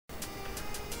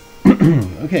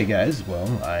Okay guys, well,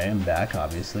 I am back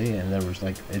obviously, and there was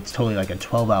like, it's totally like a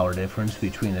 12-hour difference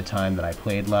between the time that I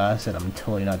played last, and I'm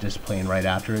totally not just playing right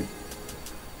after it,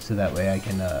 so that way I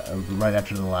can, right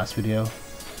after the last video.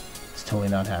 It's totally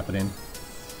not happening.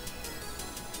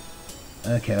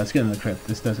 Okay, let's get in the crypt.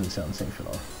 This doesn't sound safe at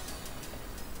all.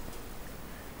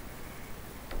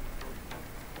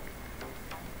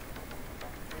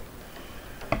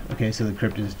 Okay, so the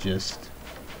crypt is just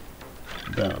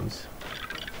bones.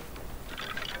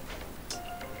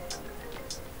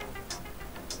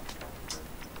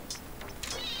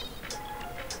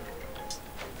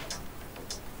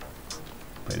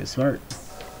 Played it smart.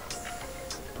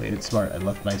 Played it smart. I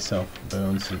left myself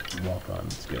bones to walk on.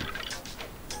 It's good.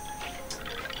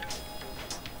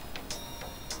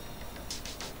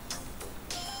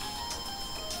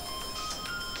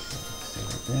 Stay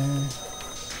right there.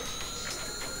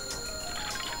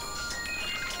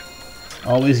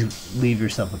 Always leave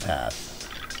yourself a path.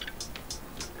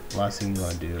 Last thing you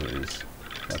want to do is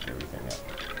fuck everything up.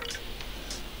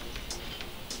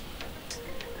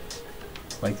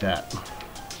 Like that.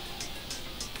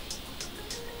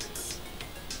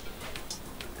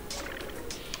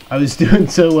 I was doing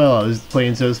so well. I was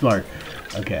playing so smart.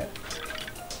 Okay.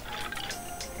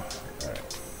 Alright.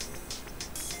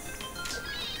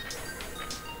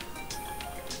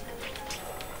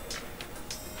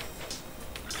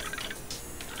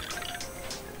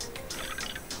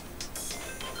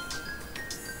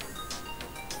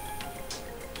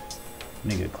 I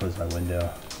need to close my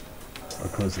window. Or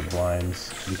close the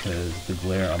blinds, because the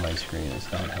glare on my screen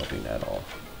is not helping at all.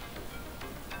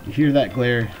 You hear that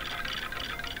glare?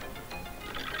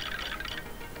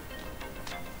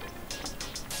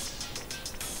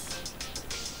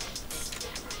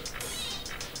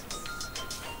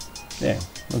 There,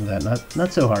 look at that.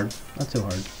 Not so hard. Not so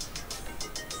hard.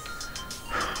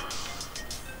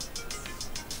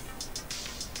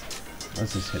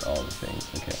 Let's just hit all the things.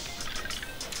 Okay.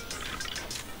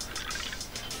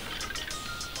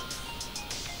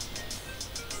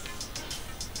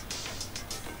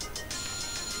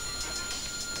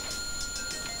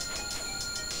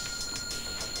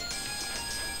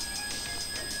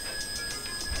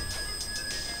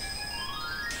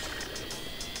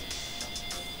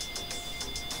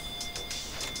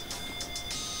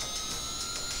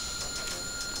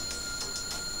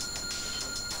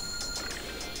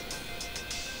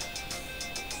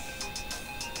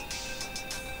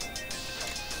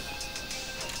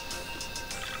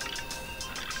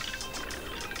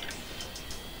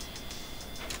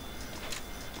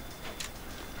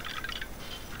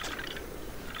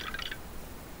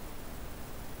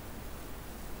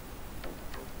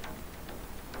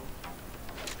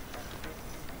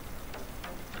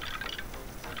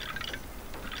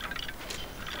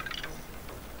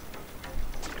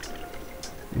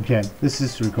 Okay, this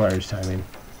just requires timing.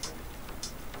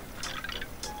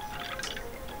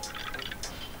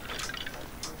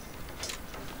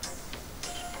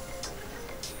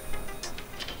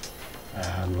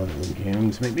 I love it when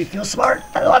games make me feel smart.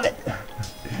 I love it.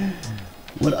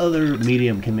 What other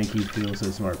medium can make you feel so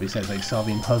smart besides like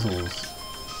solving puzzles,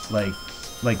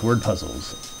 like word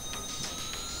puzzles?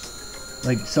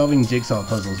 Like, solving jigsaw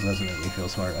puzzles doesn't make me feel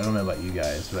smart. I don't know about you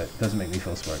guys, but it doesn't make me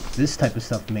feel smart. This type of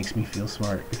stuff makes me feel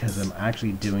smart because I'm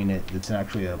actually doing it. It's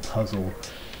actually a puzzle.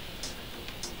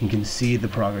 You can see the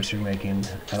progress you're making.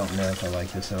 I don't know if I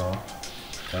like this at all.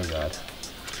 Oh god.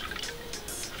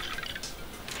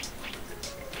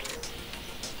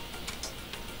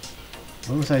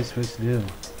 What was I supposed to do?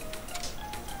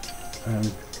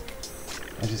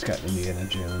 I just got Indiana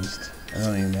Jones'd. I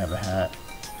don't even have a hat.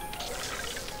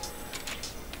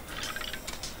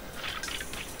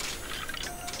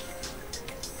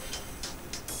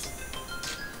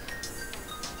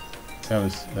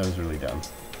 That was really dumb.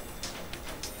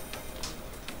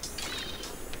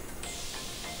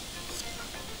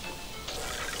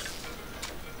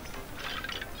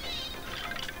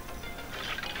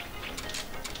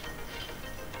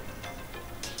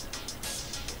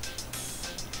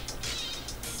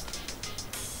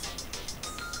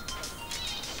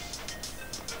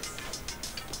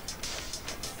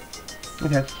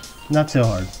 Okay, not so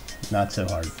hard. Not so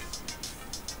hard.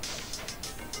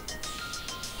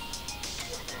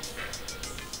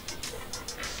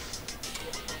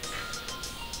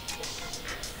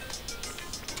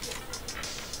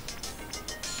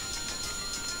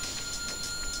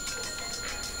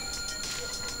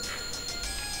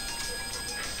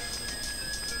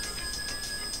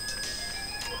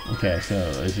 Okay, so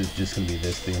is it just gonna be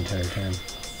this the entire time?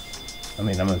 I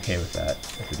mean, I'm okay with that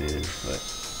if it is, but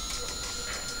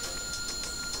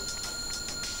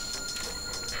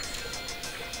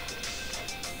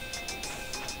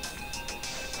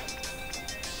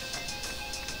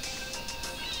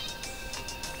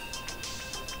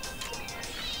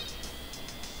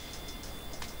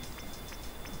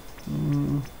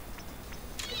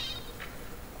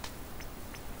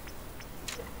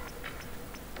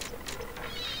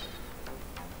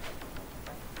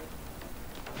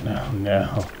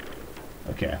no.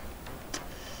 Okay.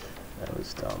 That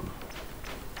was dumb.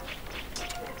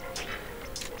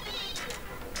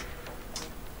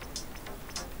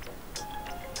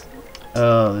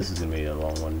 Oh, this is gonna be a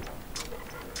long one.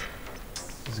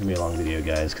 This is gonna be a long video,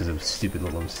 guys, because of stupid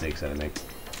little mistakes that I make.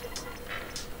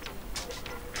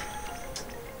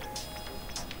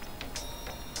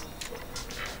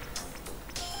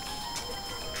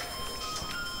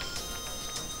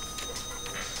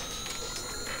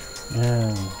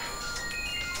 Yeah.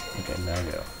 Okay, now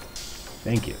go.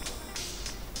 Thank you.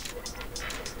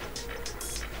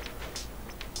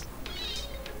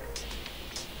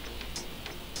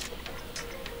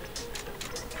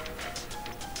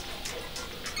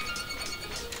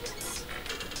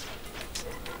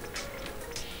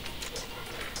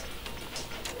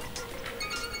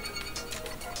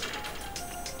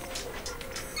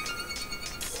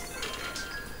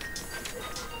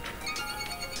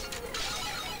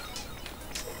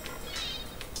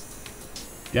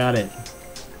 Got it.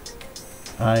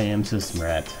 I am so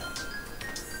smart.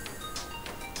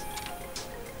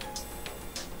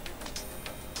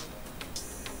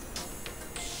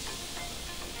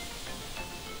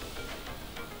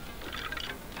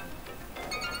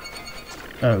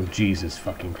 Oh, Jesus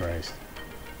fucking Christ.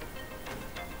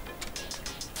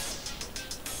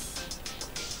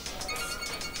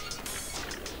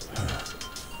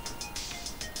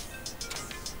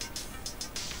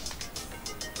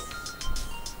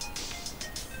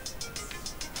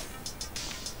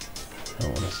 I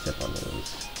don't want to step on those.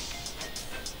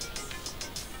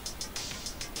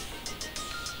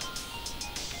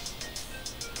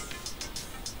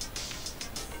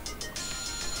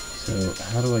 So,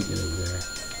 how do I get over there?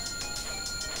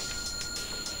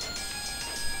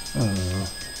 I don't know.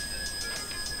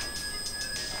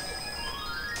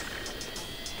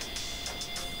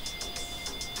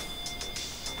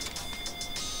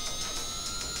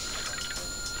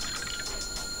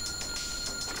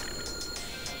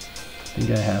 I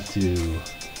think I have to...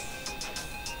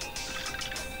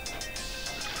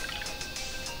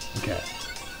 Okay.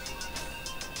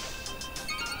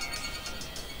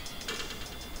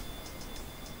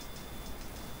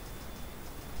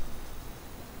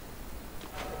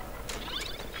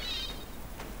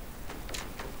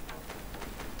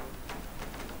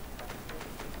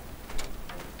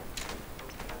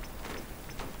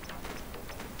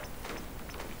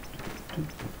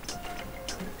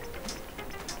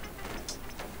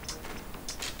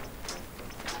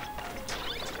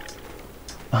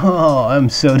 Oh, I'm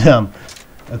so dumb.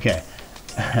 Okay.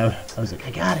 I was like,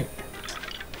 I got it.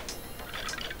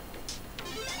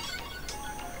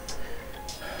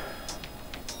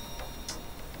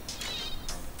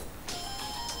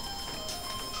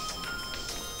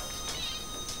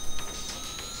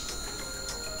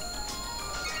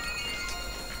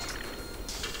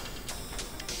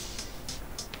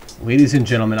 Ladies and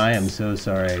gentlemen, I am so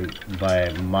sorry by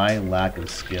my lack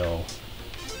of skill.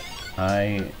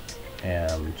 I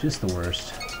am just the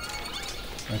worst.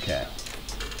 Okay.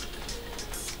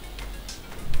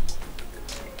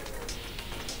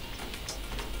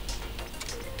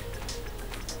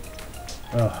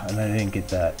 Oh, and I didn't get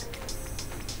that.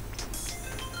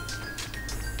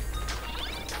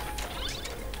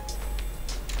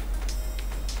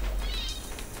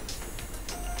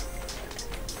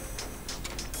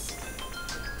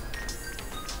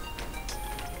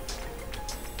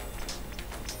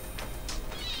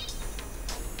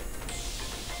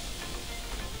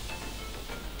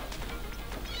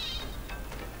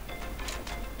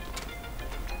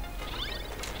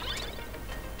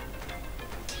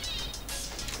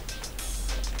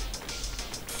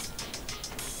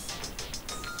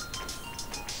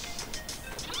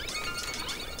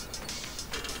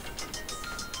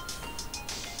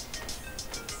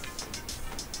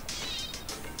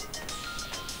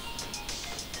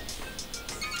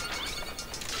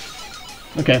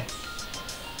 Okay.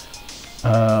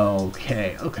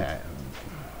 Okay.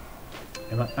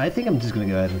 I think I'm just gonna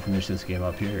go ahead and finish this game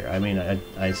up here. I mean,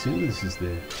 I assume this is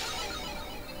the...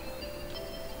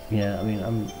 Yeah, I mean,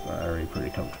 I'm already pretty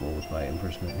comfortable with my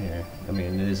imprisonment here. I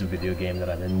mean, it is a video game that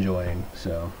I'm enjoying,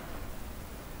 so...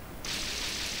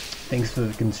 Thanks for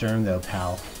the concern, though,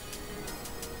 pal.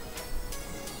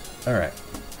 Alright.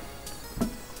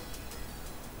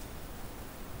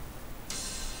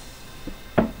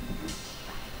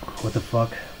 What the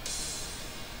fuck?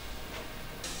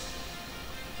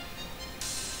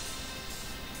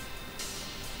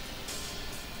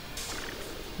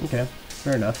 Okay,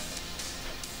 fair enough.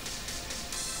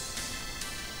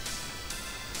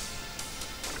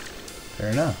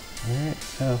 Fair enough. Alright,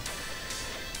 so...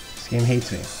 This game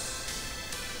hates me.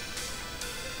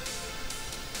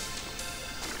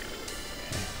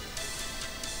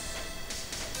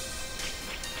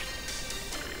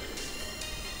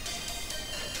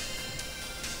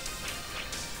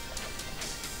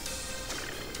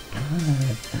 Cool.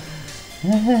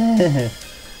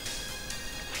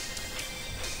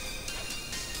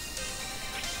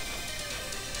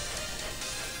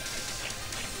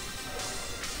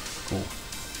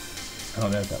 I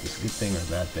don't know if that was a good thing or a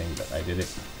bad thing, but I did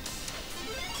it.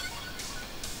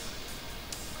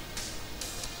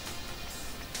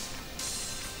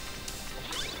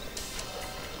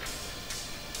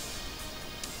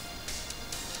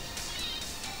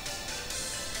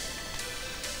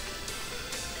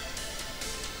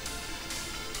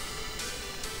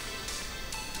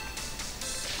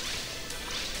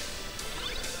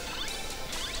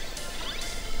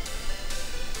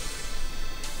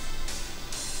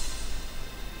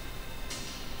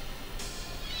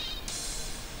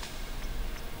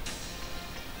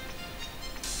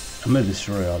 I'm gonna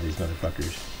destroy all these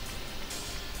motherfuckers.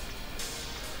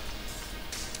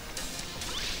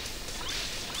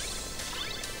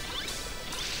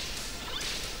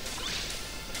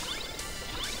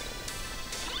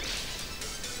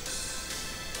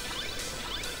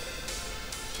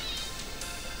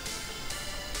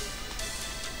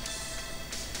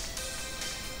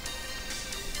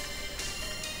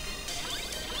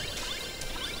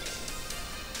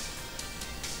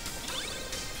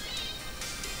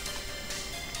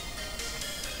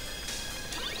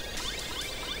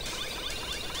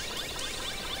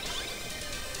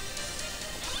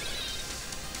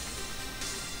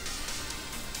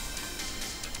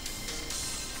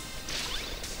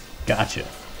 Gotcha.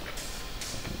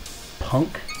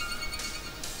 Punk.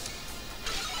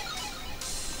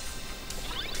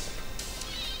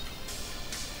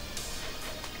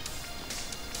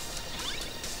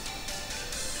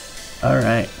 All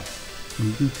right.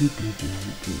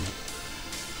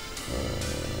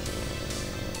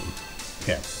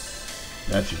 Okay.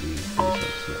 That should be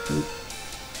pretty close.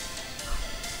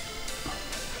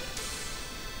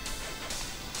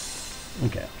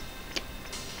 Okay.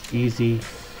 Easy.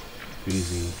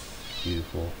 Easy,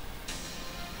 beautiful.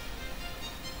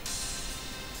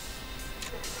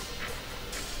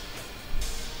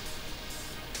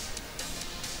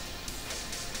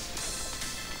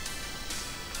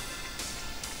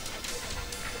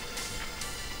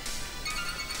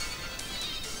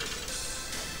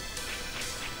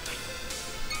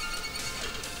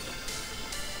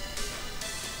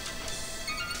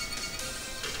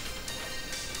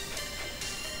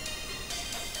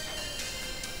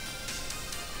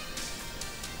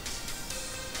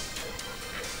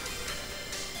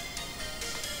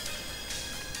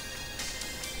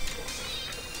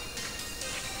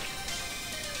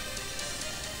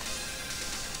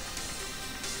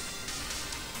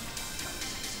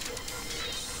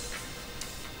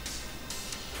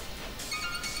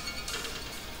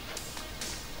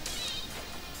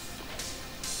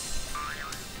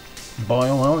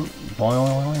 Boing,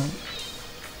 boing.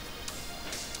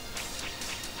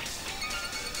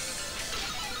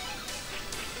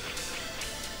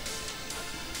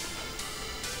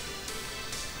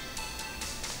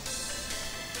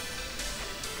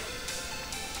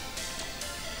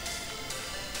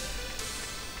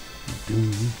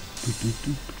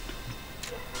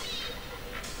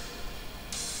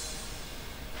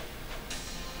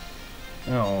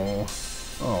 Oh.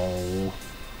 Oh.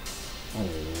 Oh.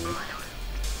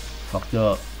 Fucked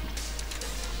up.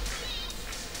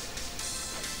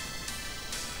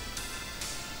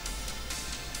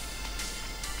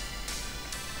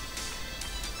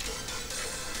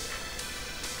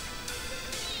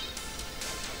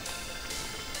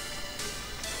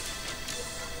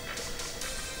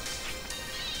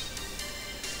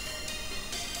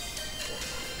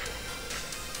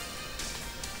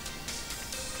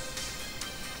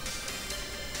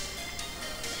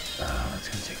 It's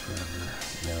gonna take forever.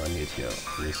 No, I need to go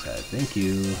reset. Thank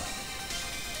you.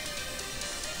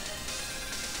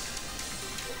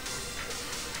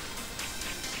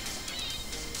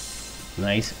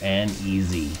 Nice and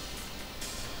easy.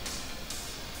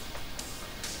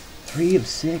 3 of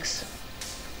 6.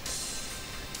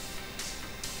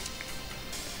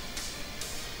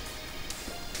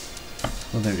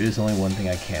 Well, there is only one thing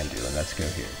I can do, and that's go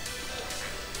here.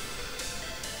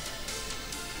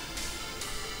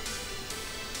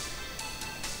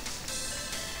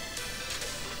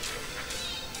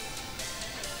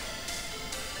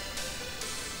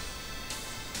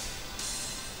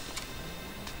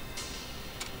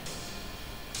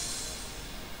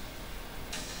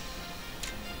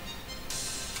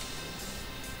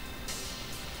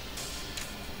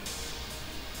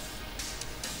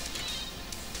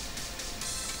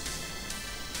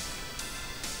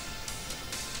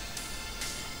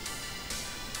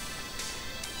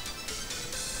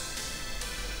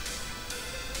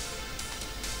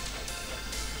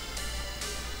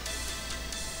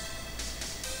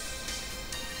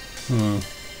 Hmm.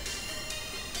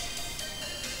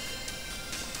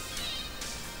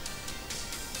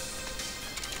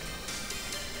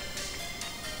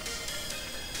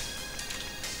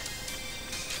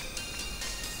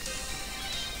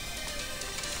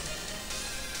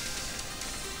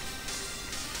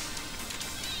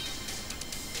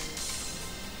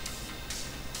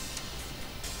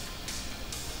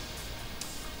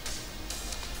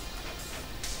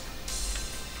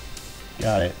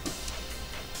 Got it.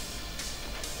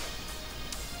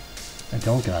 I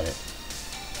don't got it.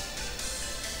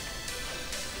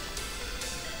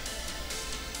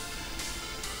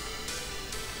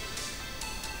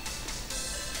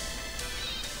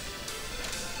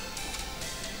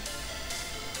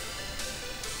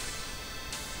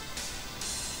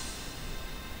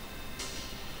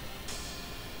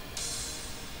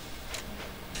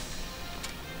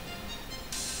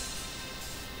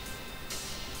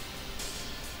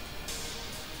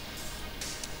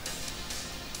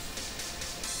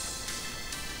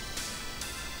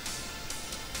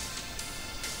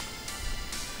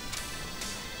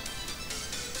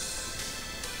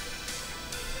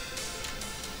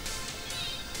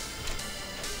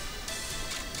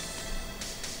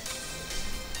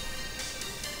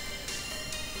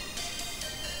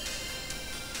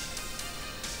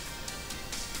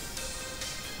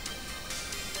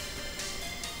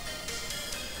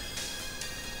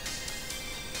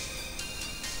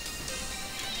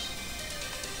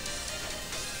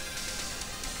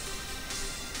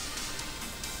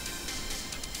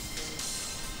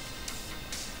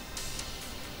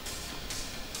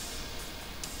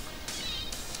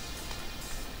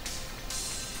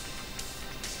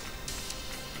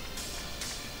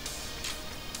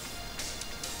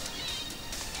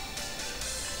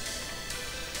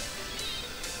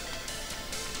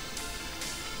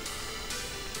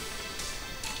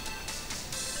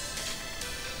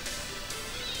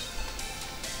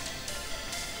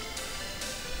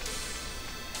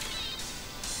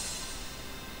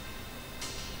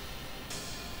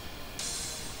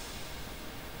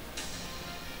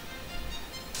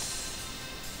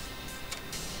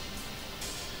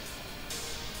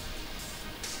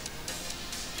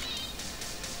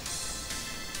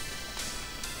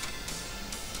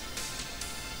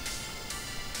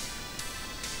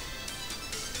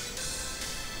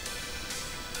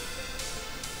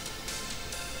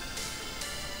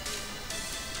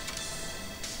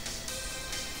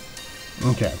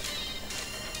 Okay.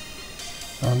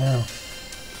 Oh no.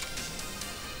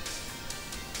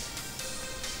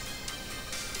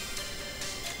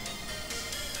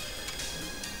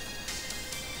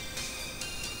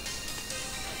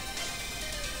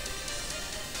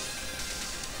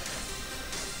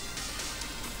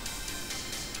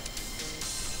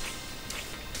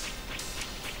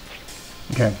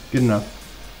 Okay, good enough.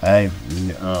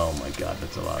 Oh my god,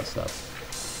 that's a lot of stuff.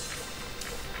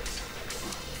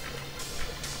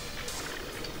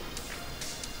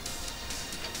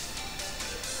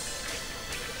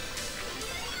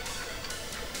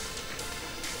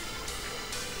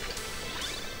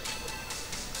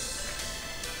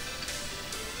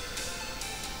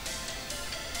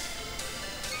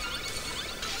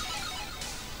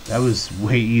 That was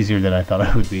way easier than I thought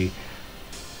it would be.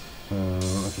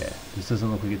 Okay, this doesn't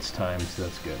look like it's timed, so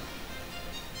that's good.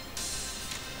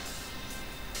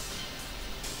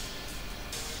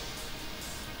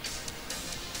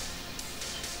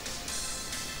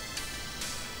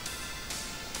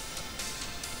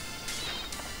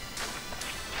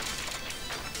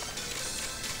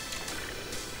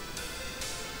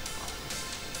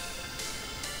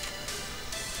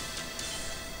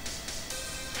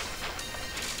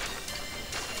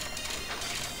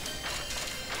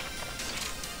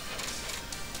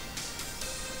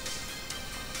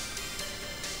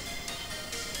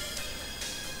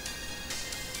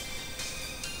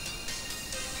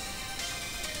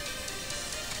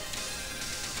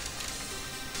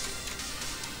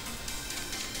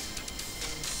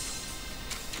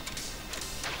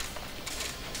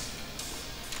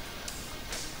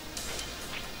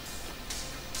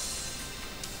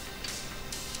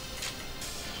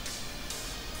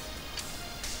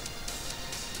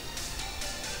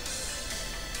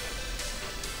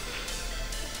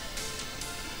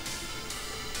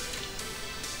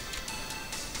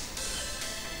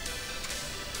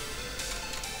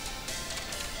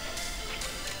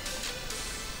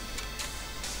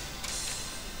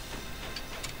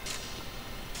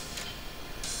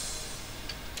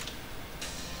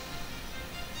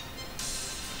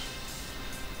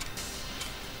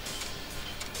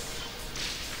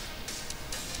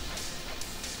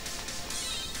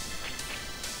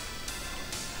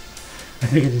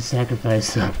 think I just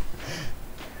sacrificed some.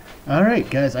 Alright,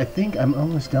 guys, I think I'm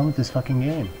almost done with this fucking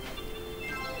game.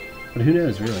 But who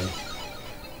knows, really?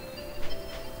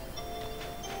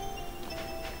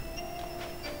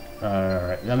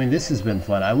 Alright, I mean, this has been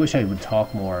fun. I wish I would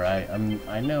talk more.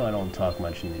 I know I don't talk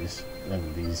much in these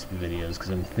videos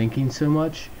because I'm thinking so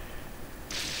much.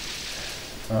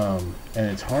 And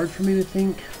it's hard for me to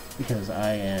think because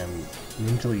I am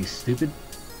mentally stupid.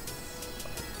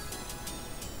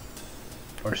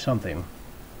 Or something.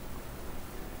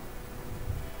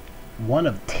 1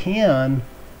 of 10?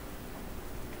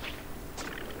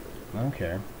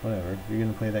 Okay, whatever. You're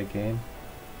gonna play that game?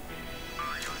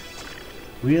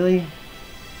 Really?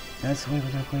 That's the way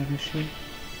we're gonna play this shit?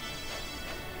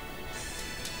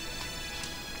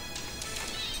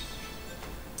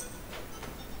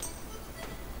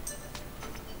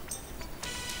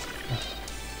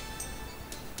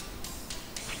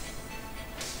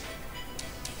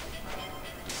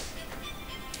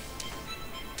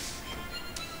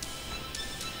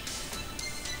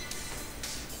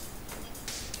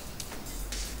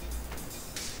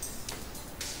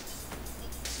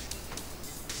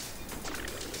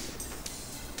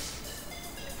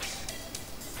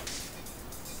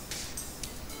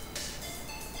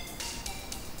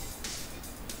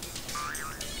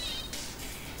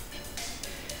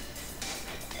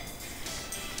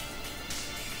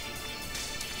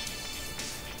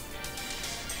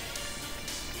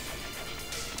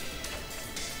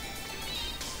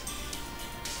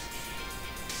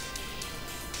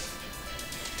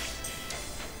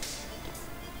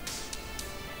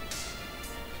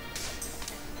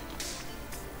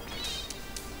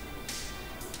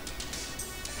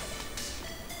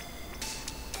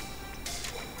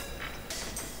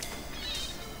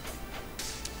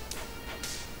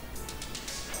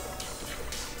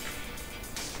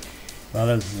 Well,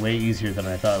 that was way easier than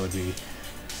I thought it would be.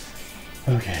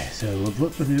 Okay, so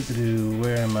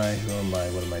where am I? Who am I?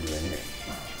 What am I doing here?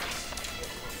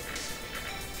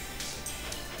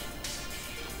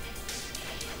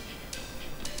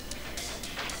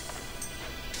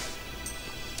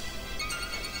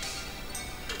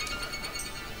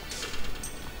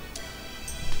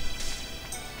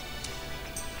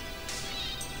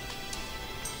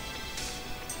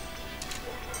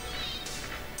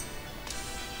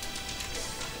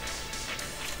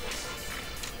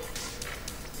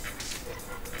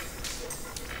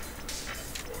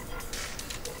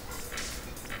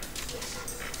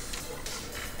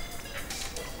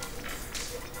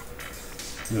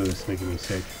 Oh, this is making me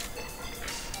sick.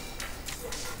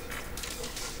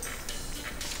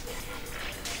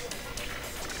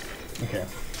 Okay,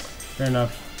 fair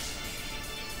enough.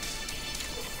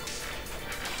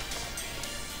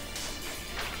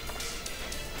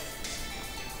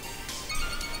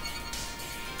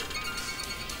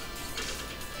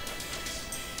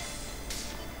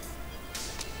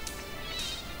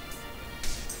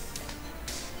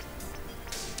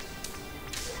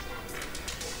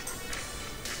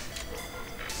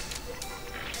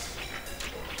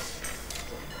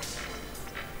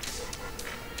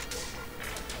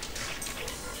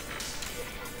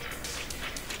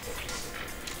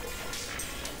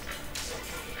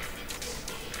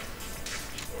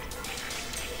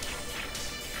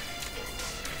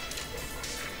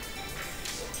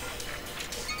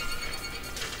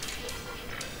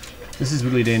 This is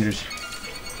really dangerous.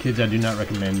 Kids, I do not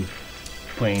recommend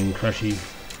playing Crushy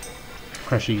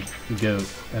the Goat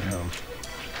at home.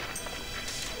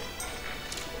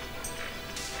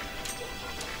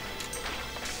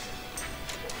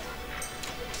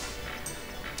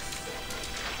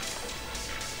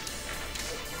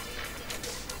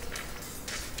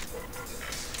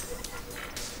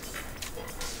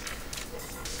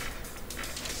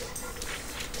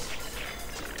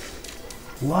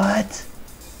 What?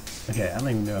 Okay, I don't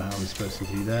even know how I'm supposed to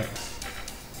do that.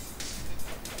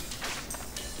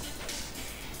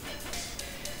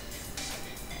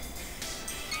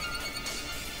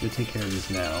 Go take care of this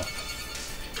now.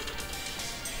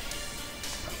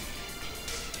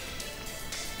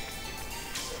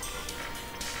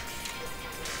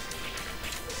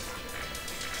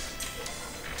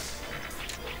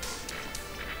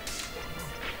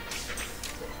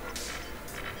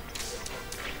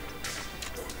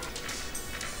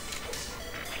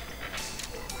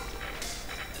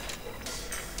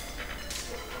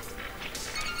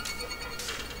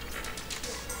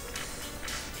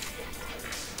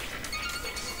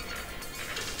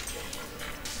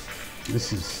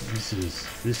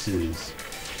 This is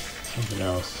something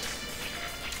else.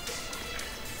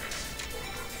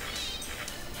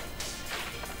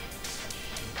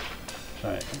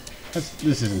 Alright,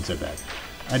 this isn't so bad.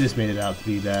 I just made it out to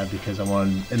be that because I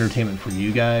wanted entertainment for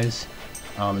you guys.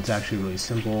 It's actually really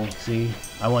simple. See,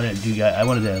 I wanted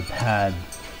to pad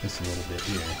this a little bit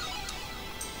here.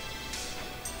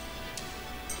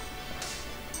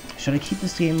 Should I keep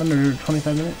this game under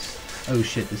 25 minutes? Oh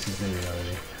shit, this is moving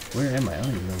already. Where am I? I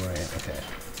don't even know where I am. Okay.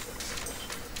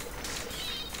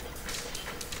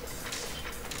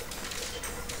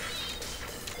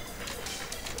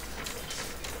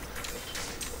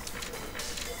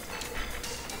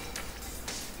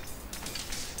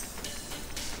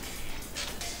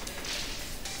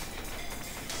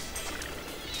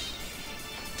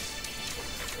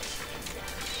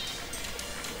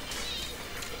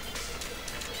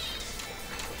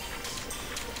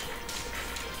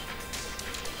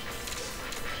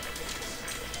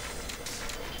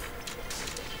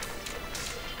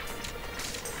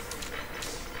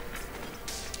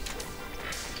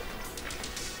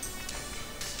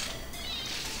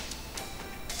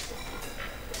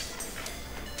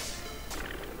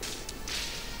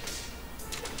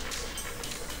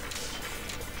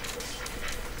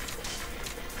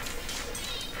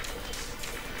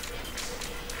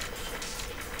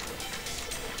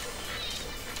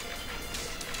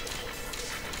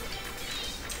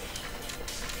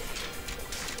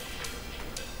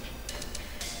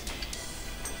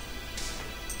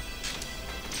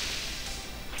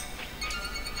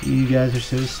 You guys are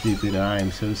so stupid. I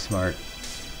am so smart.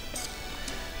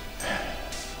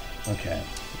 Okay.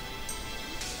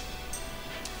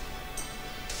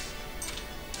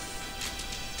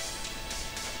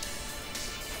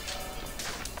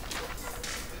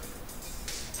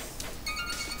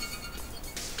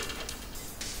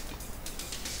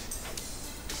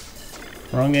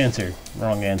 Wrong answer.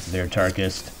 Wrong answer there,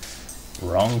 Tarkist.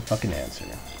 Wrong fucking answer.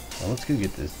 Well, let's go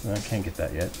get this. I can't get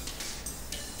that yet.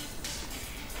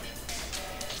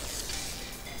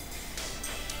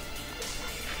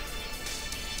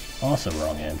 Also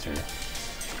wrong answer.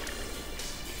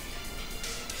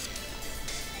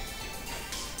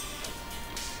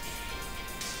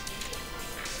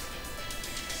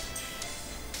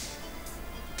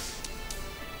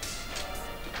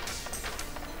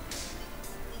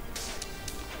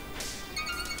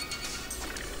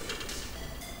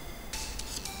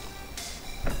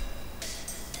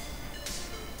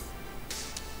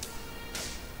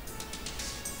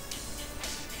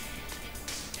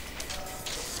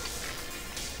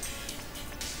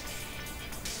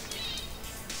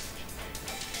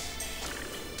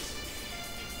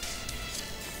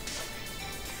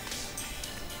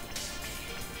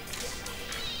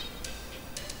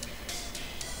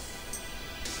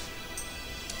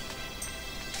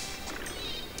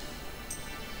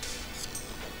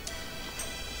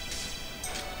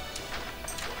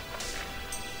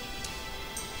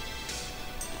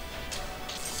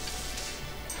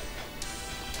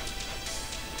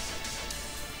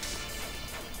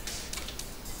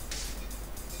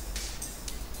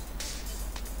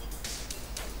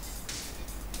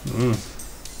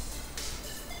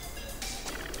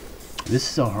 This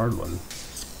is a hard one.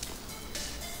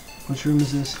 Which room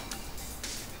is this?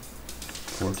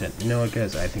 410. You know what,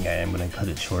 guys? I think I am going to cut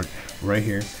it short right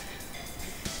here.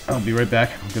 I'll be right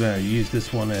back. I'm going to use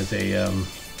this one as a...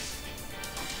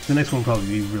 the next one will probably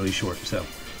be really short. So,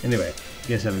 anyway, you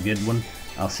guys have a good one.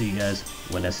 I'll see you guys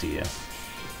when I see you.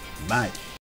 Bye.